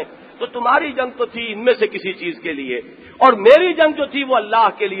تر ہیں تو تمہاری جنگ تو تھی ان میں سے کسی چیز کے لیے، اور میری جنگ جو تھی وہ اللہ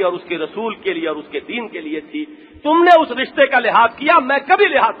کے لیے اور اس کے رسول کے لیے اور اس کے دین کے لیے تھی، تم نے اس رشتے کا لحاظ کیا، میں کبھی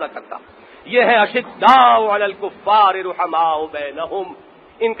لحاظ نہ کرتا۔ یہ ہے اشداء علی الکفار رحماء بینہم،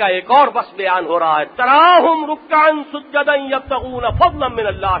 ان کا ایک اور بس بیان ہو رہا ہے، تراہم رکعا سجدا یبتغون فضلا من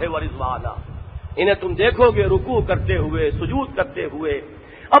اللہ ورضوانا، انہیں تم دیکھو گے رکوع کرتے ہوئے، سجود کرتے ہوئے،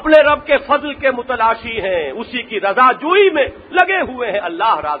 اپنے رب کے فضل کے متلاشی ہیں، اسی کی رضا جوئی میں لگے ہوئے ہیں،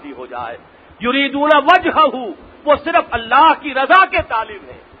 اللہ راضی ہو جائے، یریدون وجہہ، وہ صرف اللہ کی رضا کے طالب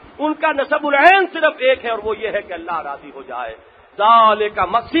ہیں، ان کا نصب العین صرف ایک ہے اور وہ یہ ہے کہ اللہ راضی ہو جائے۔ ذالک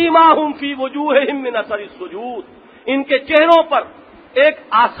مسیماہم فی وجوہہم من اثر السجود، ان کے چہروں پر ایک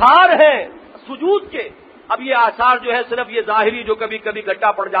آثار ہیں سجود کے۔ اب یہ آثار جو ہے صرف یہ ظاہری جو کبھی کبھی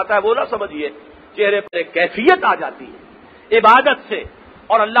گڈھا پڑ جاتا ہے وہ نہ سمجھیے، چہرے پر ایک کیفیت آ جاتی ہے عبادت سے،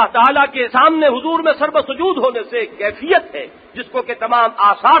 اور اللہ تعالیٰ کے سامنے حضور میں سرب سجود ہونے سے ایک کیفیت ہے جس کو کہ تمام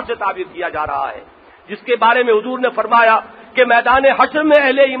آثار سے تعبیر کیا جا رہا ہے، جس کے بارے میں حضور نے فرمایا کہ میدان حشر میں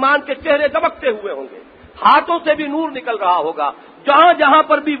اہل ایمان کے چہرے دبکتے ہوئے ہوں گے، ہاتھوں سے بھی نور نکل رہا ہوگا، جہاں جہاں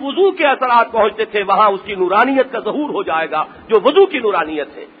پر بھی وضو کے اثرات پہنچتے تھے وہاں اس کی نورانیت کا ظہور ہو جائے گا جو وضو کی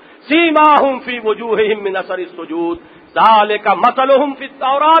نورانیت ہے۔ سیماہم فی وجوہہم من اثر السجود ذالک مثلہم فی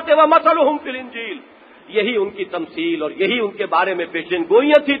التوراۃ ومثلہم فی الانجیل، یہی ان کی تمثیل اور یہی ان کے بارے میں پیشین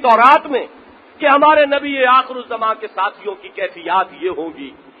گوئیاں تھی تورات میں کہ ہمارے نبی آخر الزمان کے ساتھیوں کی کیفیات یہ ہوں گی،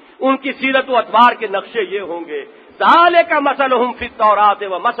 ان کی سیرت و اتوار کے نقشے یہ ہوں گے۔ ذالک مثلہم فی التوراۃ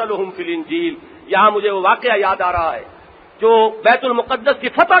ومثلہم فی الانجیل، یہاں مجھے وہ واقعہ یاد آ رہا ہے جو بیت المقدس کی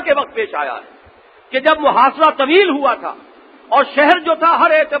فتح کے وقت پیش آیا ہے کہ جب محاصرہ طویل ہوا تھا اور شہر جو تھا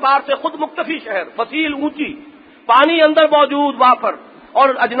ہر اعتبار سے خود مکتفی شہر، فصیل اونچی، پانی اندر موجود وافر اور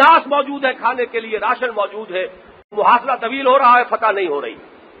اجناس موجود ہے کھانے کے لیے، راشن موجود ہے، محاصرہ طویل ہو رہا ہے، فتح نہیں ہو رہی،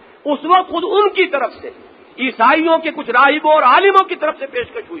 اس وقت خود ان کی طرف سے عیسائیوں کے کچھ راہبوں اور عالموں کی طرف سے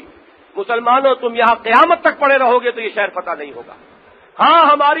پیشکش ہوئی، مسلمانوں تم یہاں قیامت تک پڑے رہو گے تو یہ شہر فتح نہیں ہوگا۔ ہاں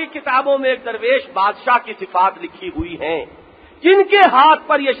ہماری کتابوں میں ایک درویش بادشاہ کی صفات لکھی ہوئی ہیں جن کے ہاتھ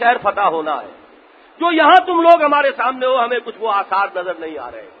پر یہ شہر فتح ہونا ہے، جو یہاں تم لوگ ہمارے سامنے ہو ہمیں کچھ وہ آثار نظر نہیں آ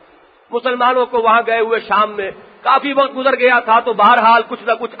رہے، مسلمانوں کو وہاں گئے ہوئے شام میں کافی وقت گزر گیا تھا، تو بہرحال کچھ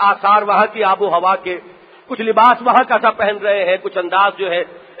نہ کچھ آثار وہاں کی آب و ہوا کے، کچھ لباس وہاں کا سا پہن رہے ہیں، کچھ انداز جو ہے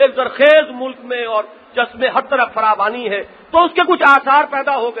ایک زرخیز ملک میں اور جس میں ہر طرف فراوانی ہے، تو اس کے کچھ آثار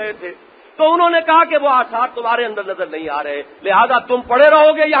پیدا ہو گئے تھے۔ تو انہوں نے کہا کہ وہ آثار تمہارے اندر نظر نہیں آ رہے، لہذا تم پڑے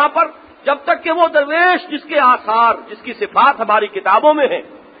رہو گے یہاں پر جب تک کہ وہ درویش جس کے آثار، جس کی صفات ہماری کتابوں میں ہیں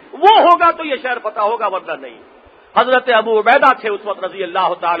وہ ہوگا تو یہ شہر فتح ہوگا، ورنہ نہیں۔ حضرت ابو عبیدہ تھے اس وقت رضی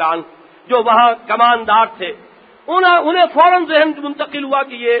اللہ تعالی عنہ، جو وہاں کماندار تھے، انہیں فوراً ذہن منتقل ہوا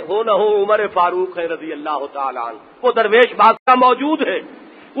کہ یہ ہو نہ ہو عمر فاروق ہے رضی اللہ تعالی عنہ، وہ درویش بادشاہ موجود ہے،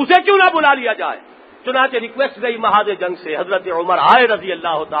 اسے کیوں نہ بلا لیا جائے۔ چنانچہ ریکویسٹ گئی محاذ جنگ سے، حضرت عمر آئے رضی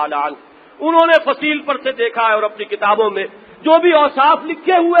اللہ تعالی عنہ، انہوں نے فصیل پر سے دیکھا ہے اور اپنی کتابوں میں جو بھی اوصاف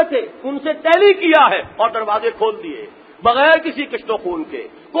لکھے ہوئے تھے ان سے ٹیلی کیا ہے اور دروازے کھول دیے بغیر کسی کشت و خون کے،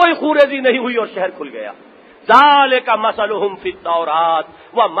 کوئی خوریزی نہیں ہوئی اور شہر کھل گیا۔ ذالک مثلہم فی التوراۃ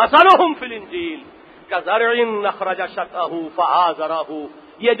ومثلہم فی الانجیل کزرع اخرج شطأہ فآزرہ،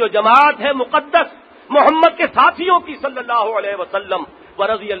 یہ جو جماعت ہے مقدس محمد کے ساتھیوں کی صلی اللہ علیہ وسلم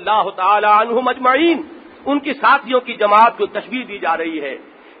ورضی اللہ تعالی عنہم اجمعین، ان کی ساتھیوں کی جماعت کو تشبیہ دی جا رہی ہے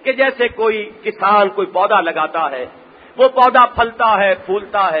کہ جیسے کوئی کسان کوئی پودا لگاتا ہے، وہ پودا پھلتا ہے،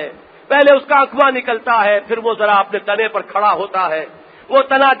 پھولتا ہے، پہلے اس کا اقوا نکلتا ہے، پھر وہ ذرا اپنے تنے پر کھڑا ہوتا ہے، وہ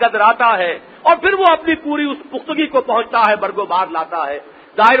تنا گدراتا ہے اور پھر وہ اپنی پوری اس پختگی کو پہنچتا ہے، برگ و بار لاتا ہے۔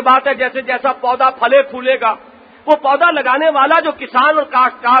 ظاہر بات ہے جیسے جیسا پودا پھلے پھولے گا، وہ پودا لگانے والا جو کسان اور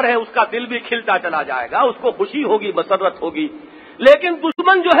کاشتکار ہے اس کا دل بھی کھلتا چلا جائے گا، اس کو خوشی ہوگی، مسرت ہوگی، لیکن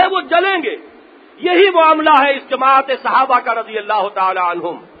دشمن جو ہے وہ جلیں گے۔ یہی معاملہ ہے اس جماعت صحابہ کا رضی اللہ تعالی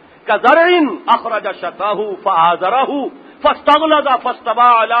عنہم، کزرع اخرج شطأہ فآزرہ فاستغلظ فاستوى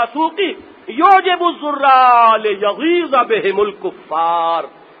علی سوقہ یعجب الزراء لیغیظ بہم الکفار،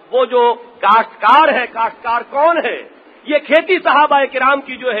 وہ جو کاشتکار ہے، کاشتکار کون ہے؟ یہ کھیتی صحابہ کرام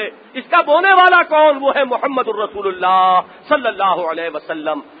کی جو ہے اس کا بونے والا کون؟ وہ ہے محمد الرسول اللہ صلی اللہ علیہ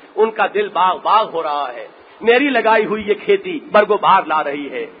وسلم۔ ان کا دل باغ باغ ہو رہا ہے، میری لگائی ہوئی یہ کھیتی برگ و بہار لا رہی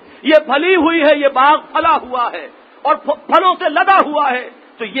ہے، یہ پھلی ہوئی ہے، یہ باغ پھلا ہوا ہے اور پھلوں سے لدا ہوا ہے،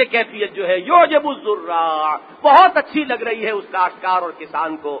 تو یہ کیفیت جو ہے یعجب الزراء بہت اچھی لگ رہی ہے اس کاشتکار اور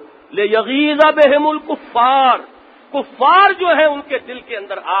کسان کو، لیغیظ بہم الکفار، کفار جو ہے ان کے دل کے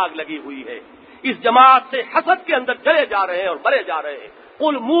اندر آگ لگی ہوئی ہے، اس جماعت سے حسد کے اندر جلے جا رہے ہیں اور مرے جا رہے ہیں۔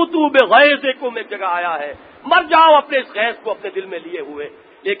 قل موتوا بغیظکم ایک جگہ آیا ہے، مر جاؤ اپنے اس غیظ کو اپنے دل میں لیے ہوئے،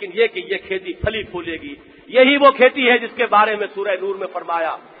 لیکن یہ کہ یہ کھیتی پھلی پھولے گی، یہی وہ کھیتی ہے جس کے بارے میں سورہ نور میں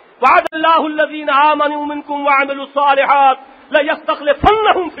فرمایا وعد اللہ الذین آمنوا منکم وعملوا الصالحات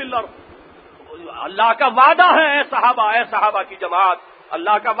لیستخلفنہم فی الارض، اللہ کا وعدہ ہے اے صحابہ کی جماعت،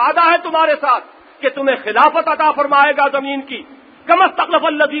 اللہ کا وعدہ ہے تمہارے ساتھ کہ تمہیں خلافت عطا فرمائے گا زمین کی، کما استخلف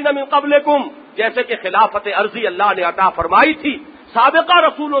الذین من قبلکم، جیسے کہ خلافت عرضی اللہ نے عطا فرمائی تھی سابقہ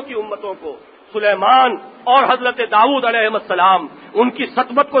رسولوں کی امتوں کو، سلیمان اور حضرت داؤد علیہ السلام، ان کی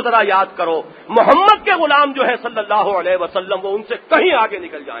سطوت کو ذرا یاد کرو، محمد کے غلام جو ہے صلی اللہ علیہ وسلم وہ ان سے کہیں آگے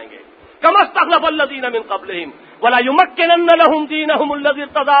نکل جائیں گے۔ کما استخلف الذین من قبلہم ولا یمکنن لهم دینہم الذی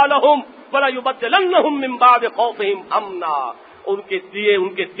ارتضی لهم ولا یبدلنہم من بعد خوفہم امنا، ان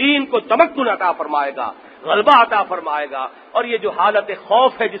کے دین کو تمکن عطا فرمائے گا، غلبہ عطا فرمائے گا۔ اور یہ جو حالت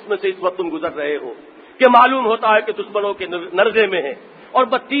خوف ہے جس میں سے اس وقت تم گزر رہے ہو کہ معلوم ہوتا ہے کہ دشمنوں کے نرزے میں ہیں اور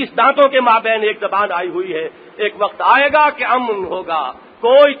 32 دانتوں کے مابین ایک زبان آئی ہوئی ہے، ایک وقت آئے گا کہ امن ہوگا،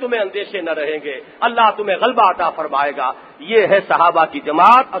 کوئی تمہیں اندیشے نہ رہیں گے، اللہ تمہیں غلبہ عطا فرمائے گا۔ یہ ہے صحابہ کی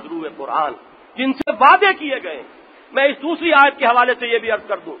جماعت ادرو قرآن جن سے وعدے کیے گئے۔ میں اس دوسری آیت کے حوالے سے یہ بھی عرض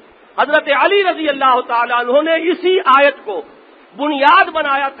کر دوں، حضرت علی رضی اللہ تعالیٰ عنہ نے اسی آیت کو بنیاد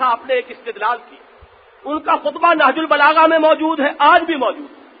بنایا تھا اپنے ایک استدلال کی، ان کا خطبہ نہج البلاغہ میں موجود ہے، آج بھی موجود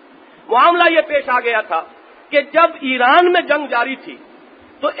ہے۔ معاملہ یہ پیش آ گیا تھا کہ جب ایران میں جنگ جاری تھی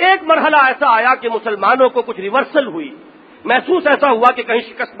تو ایک مرحلہ ایسا آیا کہ مسلمانوں کو کچھ ریورسل ہوئی، محسوس ایسا ہوا کہ کہیں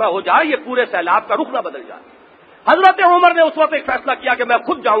شکست نہ ہو جائے، یہ پورے سیلاب کا رخ نہ بدل جائے۔ حضرت عمر نے اس وقت ایک فیصلہ کیا کہ میں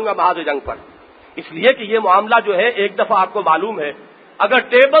خود جاؤں گا محاذ جنگ پر، اس لیے کہ یہ معاملہ جو ہے ایک دفعہ آپ کو معلوم ہے اگر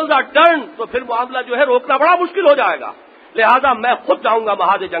ٹیبلز آر ٹرن تو پھر معاملہ جو ہے روکنا بڑا مشکل ہو جائے گا، لہذا میں خود جاؤں گا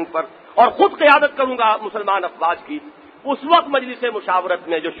محاذ جنگ پر اور خود قیادت کروں گا مسلمان افواج کی۔ اس وقت مجلس مشاورت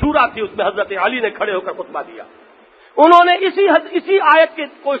میں جو شورا تھی اس میں حضرت علی نے کھڑے ہو کر خطبہ دیا، انہوں نے اسی آیت کے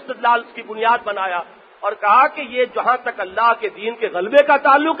کو استدلال کی بنیاد بنایا اور کہا کہ یہ جہاں تک اللہ کے دین کے غلبے کا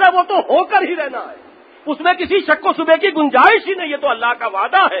تعلق ہے وہ تو ہو کر ہی رہنا ہے، اس میں کسی شک و شبے کی گنجائش ہی نہیں، یہ تو اللہ کا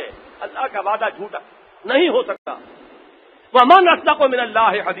وعدہ ہے، اللہ کا وعدہ جھوٹا نہیں ہو سکتا۔ وَمَنْ أَصْدَقُ مِنَ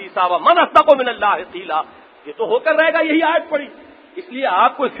اللَّهِ حَدِيثًا وَمَنْ أَصْدَقُ مِنَ اللَّهِ قِيلًا، یہ تو ہو کر رہے گا، یہی آیت پڑی۔ اس لیے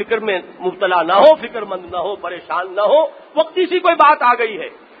آپ کوئی فکر میں مبتلا نہ ہو، فکر مند نہ ہو، پریشان نہ ہو، وقتی سی کوئی بات آ گئی ہے،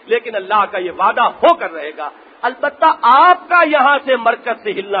 لیکن اللہ کا یہ وعدہ ہو کر رہے گا۔ البتہ آپ کا یہاں سے مرکز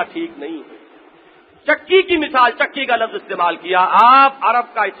سے ہلنا ٹھیک نہیں ہے. چکی کی مثال، چکی کا لفظ استعمال کیا. آپ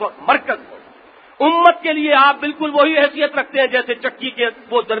عرب کا اس وقت مرکز ہیں. امت کے لیے آپ بالکل وہی حیثیت رکھتے ہیں جیسے چکی کے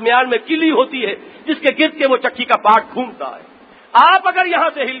وہ درمیان میں کلی ہوتی ہے جس کے گرد کے وہ چکی کا پارٹ گھومتا ہے. آپ اگر یہاں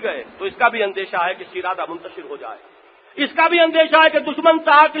سے ہل گئے تو اس کا بھی اندیشہ ہے کہ شیرازہ منتشر ہو جائے. اس کا بھی اندیشہ ہے کہ دشمن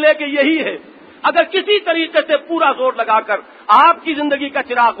طاق لے کے یہی ہے. اگر کسی طریقے سے پورا زور لگا کر آپ کی زندگی کا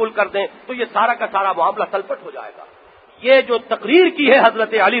چراغ گل کر دیں تو یہ سارا کا سارا معاملہ تلپٹ ہو جائے گا. یہ جو تقریر کی ہے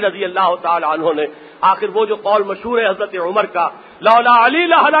حضرت علی رضی اللہ تعالی عنہ نے، آخر وہ جو قول مشہور ہے حضرت عمر کا، لولا علی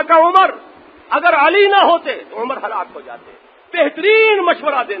لہلک عمر، اگر علی نہ ہوتے تو عمر ہلاک ہو جاتے. بہترین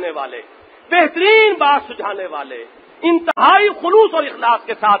مشورہ دینے والے، بہترین بات سجھانے والے، انتہائی خلوص اور اخلاص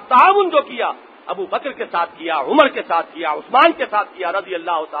کے ساتھ تعاون جو کیا، ابو بکر کے ساتھ کیا، عمر کے ساتھ کیا، عثمان کے ساتھ کیا رضی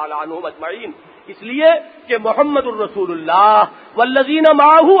اللہ تعالی عنہم اجمعین. اس لیے کہ محمد الرسول اللہ والذین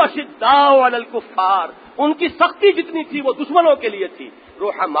معہ اشداء علی الکفار، ان کی سختی جتنی تھی وہ دشمنوں کے لیے تھی.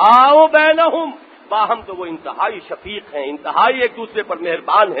 رحماء بینہم، باہم تو وہ انتہائی شفیق ہیں، انتہائی ایک دوسرے پر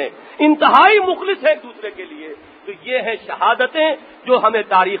مہربان ہیں، انتہائی مخلص ہیں ایک دوسرے کے لیے. تو یہ ہیں شہادتیں جو ہمیں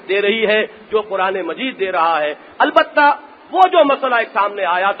تاریخ دے رہی ہے، جو قرآن مجید دے رہا ہے. البتہ وہ جو مسئلہ ایک سامنے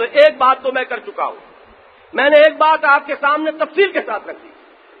آیا تو ایک بات تو میں کر چکا ہوں. میں نے ایک بات آپ کے سامنے تفصیل کے ساتھ رکھی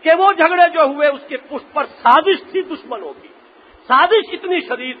کہ وہ جھگڑے جو ہوئے اس کے پشت پر سازش تھی دشمنوں کی. سازش اتنی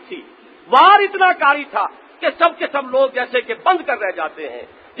شدید تھی، وار اتنا کاری تھا کہ سب کے سب لوگ جیسے کہ بند کر رہ جاتے ہیں،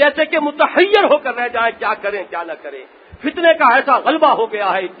 جیسے کہ متحیر ہو کر رہ جائیں کیا کریں کیا نہ کریں. فتنے کا ایسا غلبہ ہو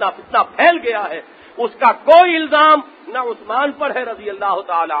گیا ہے، اتنا فتنہ پھیل گیا ہے، اس کا کوئی الزام نہ عثمان پر ہے رضی اللہ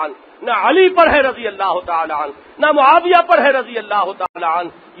تعالی عنہ، نہ علی پر ہے رضی اللہ تعالی عنہ، نہ معاویہ پر ہے رضی اللہ تعالی عنہ.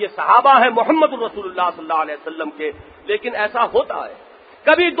 یہ صحابہ ہیں محمد رسول اللہ صلی اللہ علیہ وسلم کے. لیکن ایسا ہوتا ہے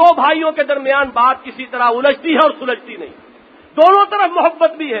کبھی دو بھائیوں کے درمیان بات کسی طرح الجھتی ہے اور سلجھتی نہیں. دونوں طرف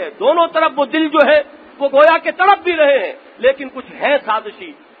محبت بھی ہے، دونوں طرف وہ دل جو ہے وہ گویا کہ تڑپ بھی رہے ہیں، لیکن کچھ ہیں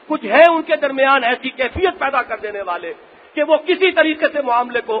سازشی، کچھ ہے ان کے درمیان ایسی کیفیت پیدا کر دینے والے کہ وہ کسی طریقے سے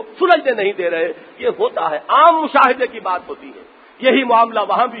معاملے کو سلجھنے نہیں دے رہے. یہ ہوتا ہے، عام مشاہدے کی بات ہوتی ہے. یہی معاملہ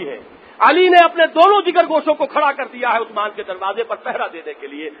وہاں بھی ہے. علی نے اپنے دونوں جگر گوشوں کو کھڑا کر دیا ہے عثمان کے دروازے پر پہرا دینے کے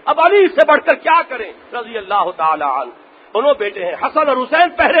لیے. اب علی سے بڑھ کر کیا کریں رضی اللہ تعالی عنہ. دونوں بیٹے ہیں، حسن اور حسین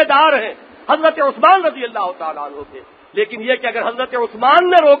پہرے دار ہیں حضرت عثمان رضی اللہ تعالیٰ عنہ کے. لیکن یہ کہ اگر حضرت عثمان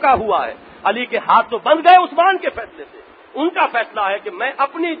نے روکا ہوا ہے، علی کے ہاتھ تو بند گئے عثمان کے فیصلے سے. ان کا فیصلہ ہے کہ میں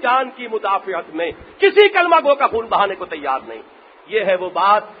اپنی جان کی مدافعت میں کسی کلمہ گو کا خون بہانے کو تیار نہیں. یہ ہے وہ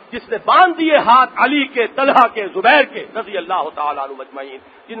بات جس نے باندھ دیے ہاتھ علی کے، طلحہ کے، زبیر کے رضی اللہ تعالیٰ عنہ اجمعین،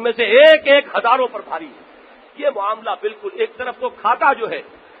 جن میں سے ایک ایک ہزاروں پر بھاری ہے. یہ معاملہ بالکل ایک طرف تو کھاتا جو ہے،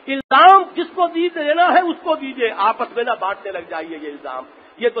 الزام جس کو دینا ہے اس کو دیجیے، آپس میں نہ بانٹنے لگ جائیے. یہ الزام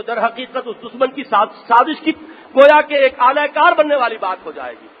یہ تو در حقیقت اس دشمن کی سازش کی گویا کہ ایک اعلی کار بننے والی بات ہو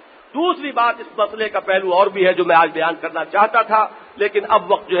جائے گی. دوسری بات، اس مسئلے کا پہلو اور بھی ہے جو میں آج بیان کرنا چاہتا تھا، لیکن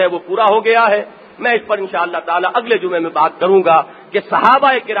اب وقت جو ہے وہ پورا ہو گیا ہے. میں اس پر انشاءاللہ تعالی اگلے جمعے میں بات کروں گا کہ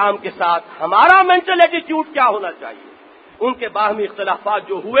صحابہ کرام کے ساتھ ہمارا مینٹل ایٹیٹیوڈ کیا ہونا چاہیے. ان کے باہمی اختلافات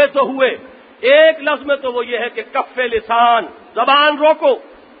جو ہوئے تو ہوئے، ایک لفظ میں تو وہ یہ ہے کہ کف لسان، زبان روکو.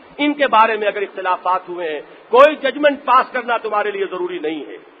 ان کے بارے میں اگر اختلافات ہوئے ہیں، کوئی ججمنٹ پاس کرنا تمہارے لیے ضروری نہیں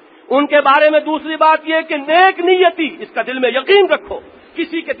ہے. ان کے بارے میں دوسری بات یہ کہ نیک نیتی، اس کا دل میں یقین رکھو.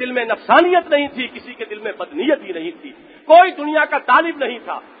 کسی کے دل میں نفسانیت نہیں تھی، کسی کے دل میں بدنیتی نہیں تھی، کوئی دنیا کا طالب نہیں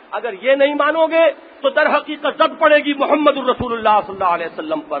تھا. اگر یہ نہیں مانو گے تو در حقیقت زد پڑے گی محمد الرسول اللہ صلی اللہ علیہ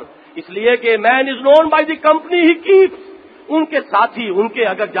وسلم پر. اس لیے کہ مین از known by the company he keeps. ان کے ساتھی، ان کے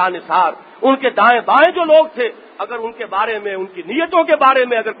اگر جانثار، ان کے دائیں بائیں جو لوگ تھے، اگر ان کے بارے میں، ان کی نیتوں کے بارے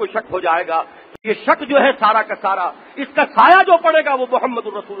میں اگر کوئی شک ہو جائے گا، یہ شک جو ہے سارا کا سارا اس کا سایہ جو پڑے گا وہ محمد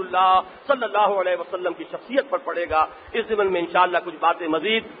الرسول اللہ صلی اللہ علیہ وسلم کی شخصیت پر پڑے گا. اس ضمن میں انشاءاللہ کچھ باتیں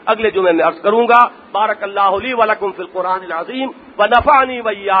مزید اگلے جمعے میں عرض کروں گا. بارک اللہ لی ولکم فی القرآن العظیم ونفعنی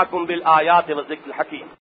وإیاکم بالآیات والذکر الحکیم.